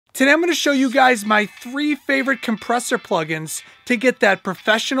Today I'm going to show you guys my 3 favorite compressor plugins to get that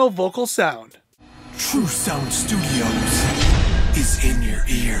professional vocal sound. True Sound Studios is in your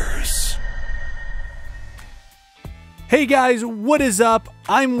ears. Hey guys, what is up?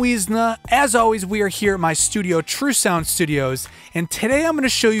 I'm Weezna. As always, we are here at my studio, True Sound Studios, and today I'm going to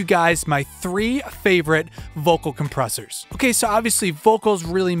show you guys my 3 favorite vocal compressors. Okay, so obviously vocals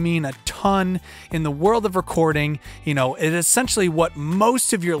really mean a ton in the world of recording. You know, it is essentially what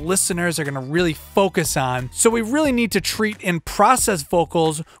most of your listeners are going to really focus on. So we really need to treat and process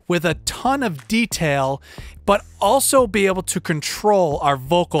vocals with a ton of detail, but also be able to control our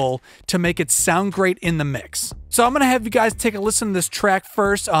vocal to make it sound great in the mix. So I'm going to have you guys take a listen to this track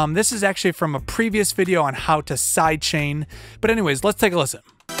first. This is actually from a previous video on how to sidechain. But anyways, let's take a listen.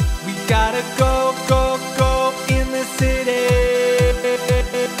 We gotta go, go, go in the city.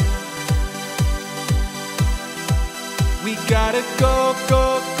 We gotta go,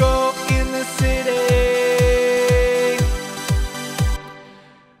 go, go in the city.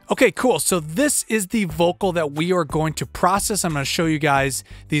 Okay, cool. So this is the vocal that we are going to process. I'm going to show you guys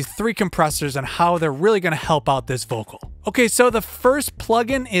these 3 compressors and how they're really going to help out this vocal. Okay, so the first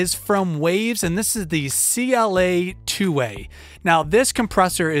plugin is from Waves, and this is the CLA 2A. Now, this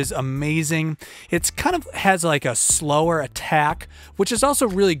compressor is amazing. It's kind of has like a slower attack, which is also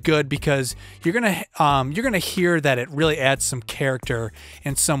really good because you're gonna hear that it really adds some character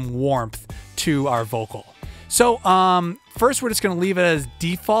and some warmth to our vocal. So first we're just going to leave it as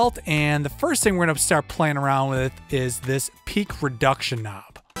default, and the first thing we're going to start playing around with is this peak reduction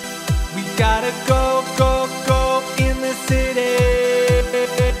knob. We gotta go, go, go in the city.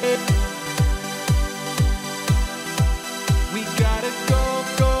 We gotta go,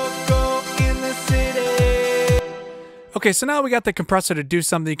 go, go in the city. Okay, so now we got the compressor to do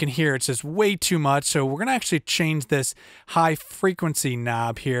something. You can hear it's just way too much, so we're gonna actually change this high frequency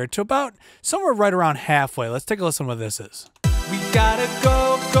knob here to about somewhere right around halfway. Let's take a listen to what this is. We gotta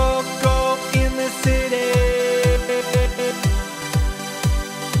go, go, go in the city.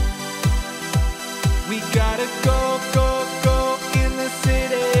 We gotta go, go, go in the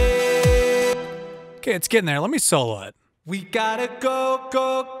city. Okay, it's getting there. Let me solo it. We gotta go,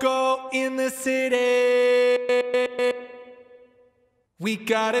 go, go in the city. We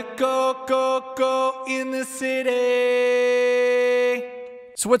gotta go, go, go in the city.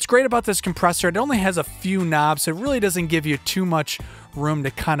 So what's great about this compressor, it only has a few knobs, so it really doesn't give you too much room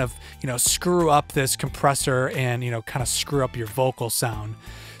to kind of, screw up this compressor and, kind of screw up your vocal sound.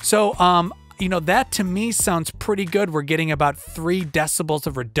 So, that to me sounds pretty good. We're getting about 3 decibels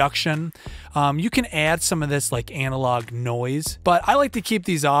of reduction. You can add some of this like analog noise, but I like to keep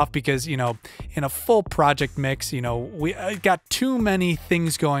these off because, in a full project mix, we got too many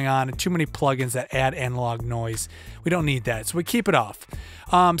things going on and too many plugins that add analog noise. We don't need that, so we keep it off.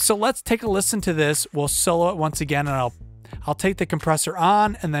 So let's take a listen to this. We'll solo it once again, and I'll take the compressor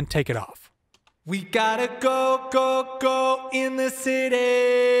on and then take it off. We gotta go, go, go in the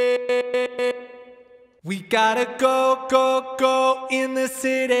city. We gotta go, go, go in the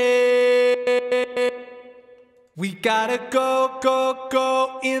city. We gotta go, go,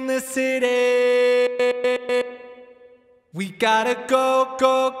 go in the city. We gotta go,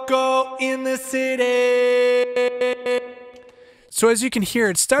 go, go in the city. So as you can hear,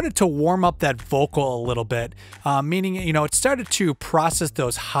 it started to warm up that vocal a little bit, meaning, it started to process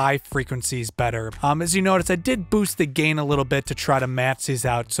those high frequencies better. As you notice, I did boost the gain a little bit to try to match these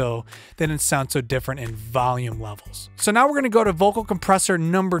out so they didn't sound so different in volume levels. So now we're going to go to vocal compressor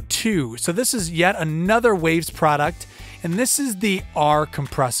number 2. So this is yet another Waves product, and this is the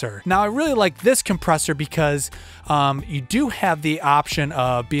Rcompressor. Now I really like this compressor because you do have the option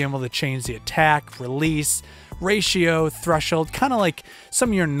of being able to change the attack, release, ratio, threshold, kind of like some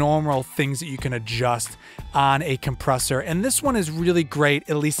of your normal things that you can adjust on a compressor. And this one is really great,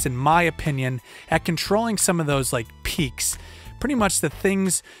 at least in my opinion, at controlling some of those like peaks. Pretty much the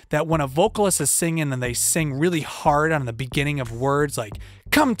things that when a vocalist is singing and they sing really hard on the beginning of words like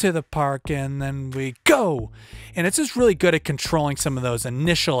come to the park and then we go. And it's just really good at controlling some of those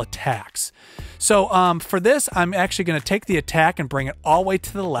initial attacks. So for this, I'm actually going to take the attack and bring it all the way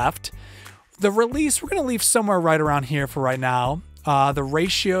to the left. The release, we're going to leave somewhere right around here for right now. The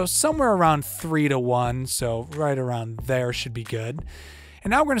ratio, somewhere around 3:1, so right around there should be good.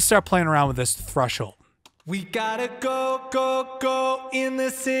 And now we're going to start playing around with this threshold. We gotta go, go, go in the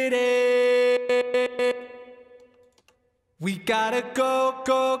city. We gotta go,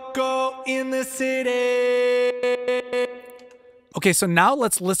 go, go in the city. Okay, so now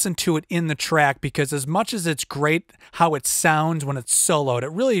let's listen to it in the track, because as much as it's great how it sounds when it's soloed, it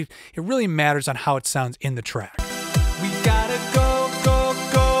really matters on how it sounds in the track. We gotta go, go,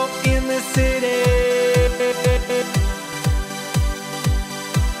 go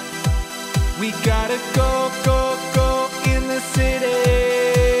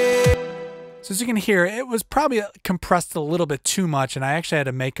as you can hear, it was probably compressed a little bit too much, and I actually had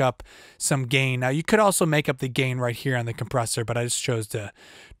to make up some gain. Now, you could also make up the gain right here on the compressor, but I just chose to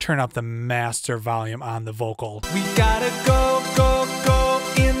turn up the master volume on the vocal. We gotta go, go, go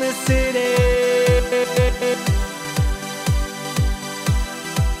in the city.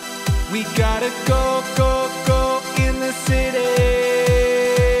 We gotta go, go, go in the city.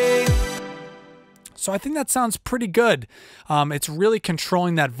 So I think that sounds pretty good. It's really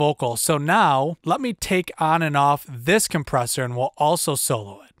controlling that vocal. So now let me take on and off this compressor and we'll also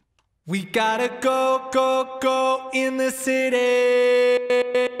solo it. We gotta go, go, go in the city.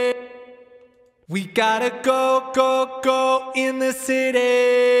 We gotta go, go, go in the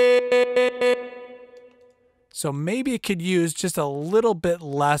city. So maybe it could use just a little bit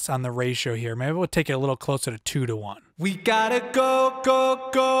less on the ratio here. Maybe we'll take it a little closer to 2 to 1. We gotta go, go,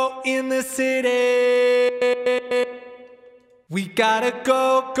 go in the city. We gotta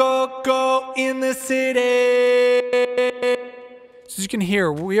go, go, go in the city. So as you can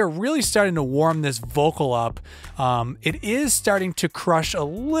hear, we are really starting to warm this vocal up. It is starting to crush a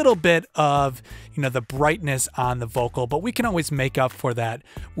little bit of, the brightness on the vocal, but we can always make up for that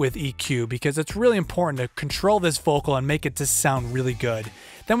with EQ because it's really important to control this vocal and make it to sound really good.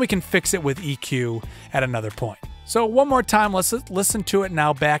 Then we can fix it with EQ at another point. So one more time, let's listen to it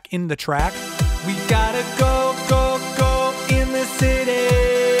now back in the track. We gotta go, go, go in the city.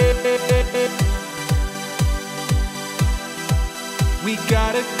 We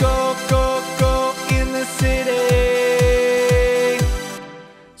gotta go, go, go in the city.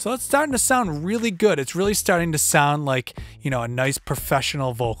 So it's starting to sound really good. It's really starting to sound like, a nice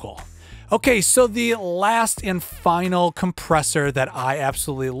professional vocal. Okay, so the last and final compressor that I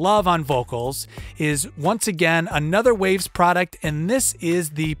absolutely love on vocals is, once again, another Waves product, and this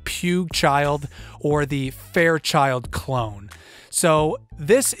is the Puigchild or the Fairchild clone. So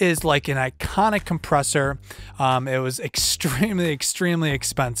this is like an iconic compressor. It was extremely, extremely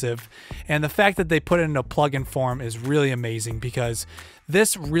expensive. And the fact that they put it into plug-in form is really amazing because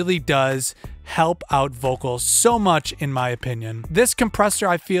this really does help out vocals so much, in my opinion. This compressor,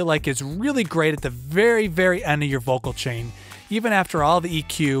 I feel like, is really great at the very, very end of your vocal chain, even after all the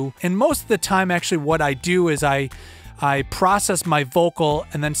EQ. And most of the time, actually, what I do is I process my vocal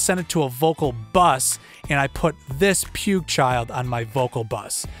and then send it to a vocal bus, and I put this Puigchild on my vocal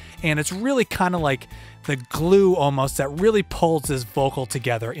bus. And it's really kind of like the glue almost that really pulls this vocal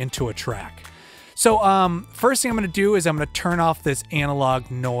together into a track. So first thing I'm going to do is I'm going to turn off this analog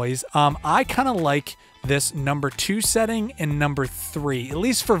noise. I kind of like this number 2 setting and number 3, at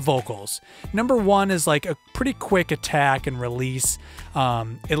least for vocals. Number 1 is like a pretty quick attack and release,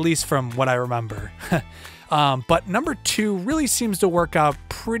 at least from what I remember. But number 2 really seems to work out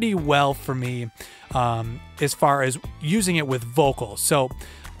pretty well for me as far as using it with vocals. So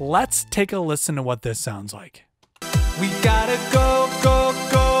let's take a listen to what this sounds like. We gotta go, go,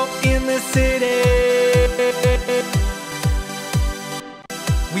 go in the city.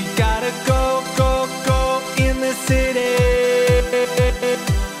 We gotta go, go, go in the city.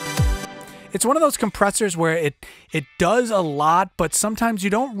 It's one of those compressors where it does a lot, but sometimes you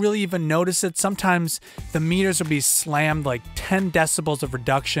don't really even notice it. Sometimes the meters will be slammed like 10 decibels of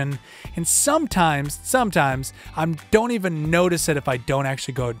reduction, and sometimes I don't even notice it if I don't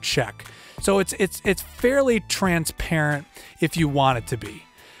actually go check. So it's fairly transparent if you want it to be.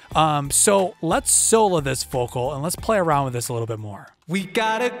 So let's solo this vocal and let's play around with this a little bit more. We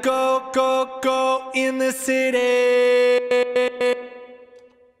gotta go, go, go in the city.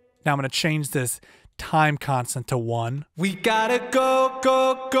 Now I'm going to change this time constant to 1. We gotta go,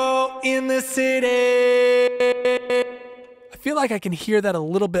 go, go in the city. I feel like I can hear that a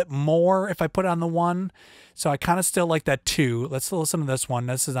little bit more if I put it on the 1. So I kind of still like that 2. Let's listen to this one.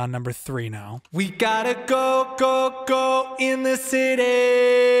 This is on number 3 now. We gotta go, go, go in the city.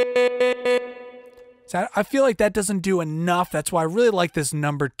 So I feel like that doesn't do enough. That's why I really like this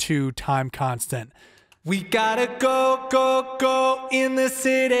number 2 time constant. We gotta go, go, go in the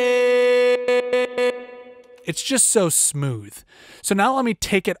city. It's just so smooth. So now let me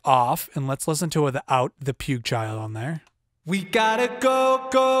take it off and let's listen to it without the Puigchild on there. We gotta go,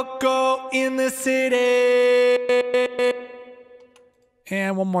 go, go in the city.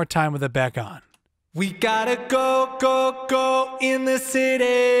 And one more time with it back on. We gotta go, go, go in the city.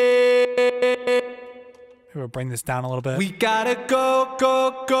 Maybe we'll bring this down a little bit. We gotta go,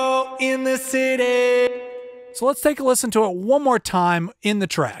 go, go in the city. So let's take a listen to it one more time in the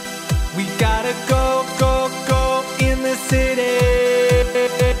track. We gotta go, go, go in the city.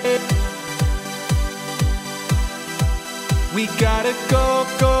 We gotta go,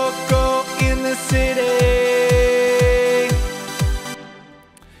 go, go in the city.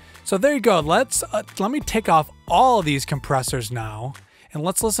 So there you go. Let me take off all of these compressors now, and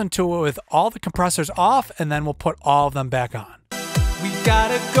let's listen to it with all the compressors off, and then we'll put all of them back on. We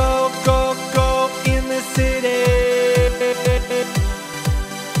gotta go, go, go in the city.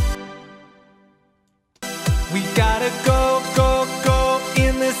 We gotta go, go, go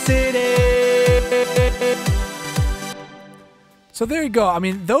in the city. So there you go. I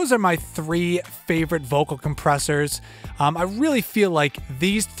mean, those are my 3 favorite vocal compressors. I really feel like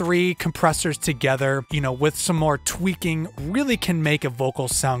these 3 compressors together, you know, with some more tweaking, really can make a vocal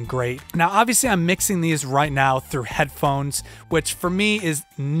sound great. Now, obviously, I'm mixing these right now through headphones, which for me is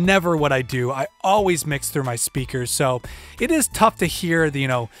never what I do. I always mix through my speakers, so it is tough to hear the, you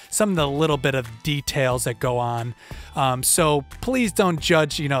know, some of the little bit of details that go on. So please don't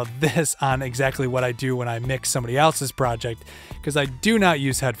judge, you know, this on exactly what I do when I mix somebody else's project, because I do not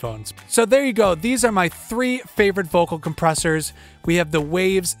use headphones. So there you go. These are my 3 favorite vocal compressors. We have the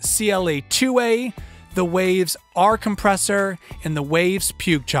Waves CLA2A, the Waves Rcompressor, and the Waves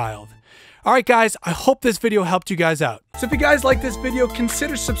Puigchild. Alright guys, I hope this video helped you guys out. So if you guys like this video,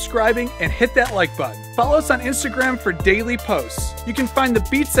 consider subscribing and hit that like button. Follow us on Instagram for daily posts. You can find the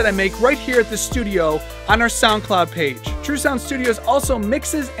beats that I make right here at the studio on our SoundCloud page. True Sound Studios also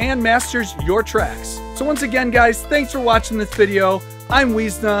mixes and masters your tracks. So once again guys, thanks for watching this video. I'm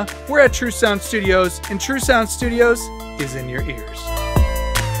Weezna, we're at True Sound Studios, and True Sound Studios is in your ears.